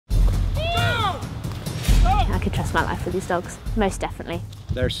could trust my life with these dogs, most definitely.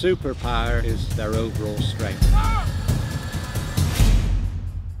 Their superpower is their overall strength.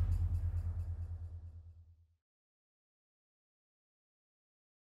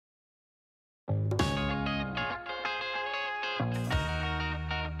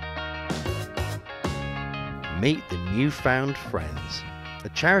 Meet the Newfound Friends, a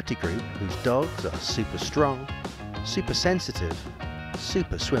charity group whose dogs are super strong, super sensitive,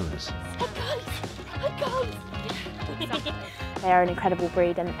 super swimmers. They are an incredible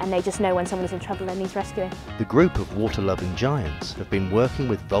breed and they just know when someone is in trouble and needs rescuing. The group of water-loving giants have been working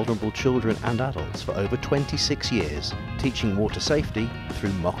with vulnerable children and adults for over 26 years, teaching water safety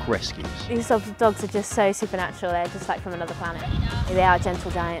through mock rescues. These dogs are just so supernatural, they're just like from another planet. They are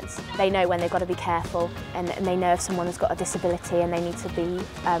gentle giants. They know when they've got to be careful and they know if someone has got a disability and they need to be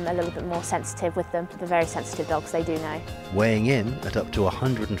a little bit more sensitive with them. They're very sensitive dogs, they do know. Weighing in at up to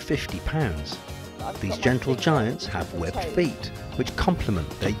 150 pounds. These gentle giants have webbed feet, which complement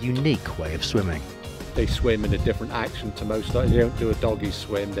their unique way of swimming. They swim in a different action to most dogs. They don't do a doggy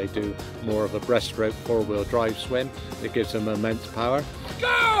swim, they do more of a breaststroke four-wheel drive swim. It gives them immense power.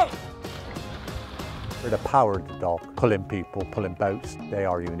 Go! They're the powered dog, pulling people, pulling boats. They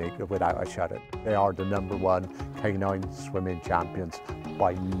are unique without a shadow. They are the #1 canine swimming champions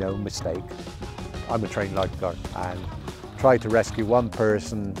by no mistake. I'm a trained lifeguard and try to rescue one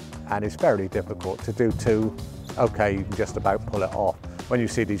person and it's fairly difficult. To do two, okay, you can just about pull it off. When you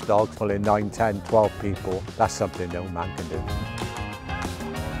see these dogs pulling 9, 10, 12 people, that's something no man can do.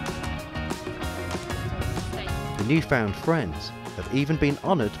 The Newfound Friends have even been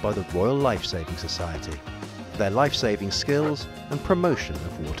honoured by the Royal Lifesaving Society for their life-saving skills and promotion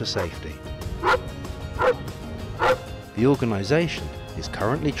of water safety. The organisation is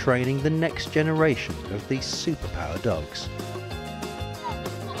currently training the next generation of these superpower dogs.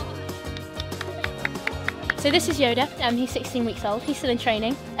 So this is Yoda, he's 16 weeks old, he's still in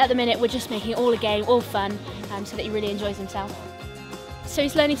training. At the minute we're just making it all a game, all fun, so that he really enjoys himself. So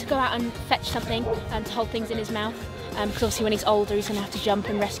he's learning to go out and fetch something and to hold things in his mouth, because obviously when he's older he's going to have to jump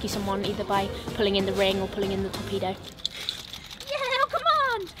and rescue someone either by pulling in the ring or pulling in the torpedo. Yeah, oh, come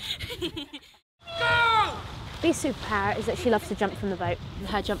on! Bee's superpower is that she loves to jump from the boat.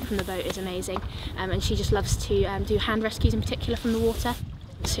 Her jump from the boat is amazing, and she just loves to do hand rescues in particular from the water.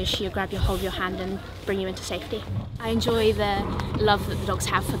 So she'll grab hold of your hand and bring you into safety. I enjoy the love that the dogs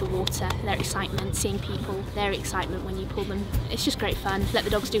have for the water, their excitement, seeing people, their excitement when you pull them. It's just great fun. Let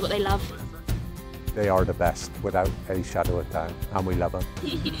the dogs do what they love. They are the best without a shadow of doubt and we love them.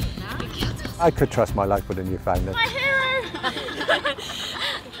 I could trust my life with a Newfoundland. My hero!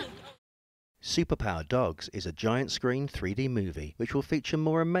 Superpower Dogs is a giant screen 3D movie which will feature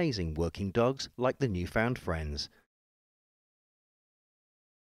more amazing working dogs like the Newfound Friends,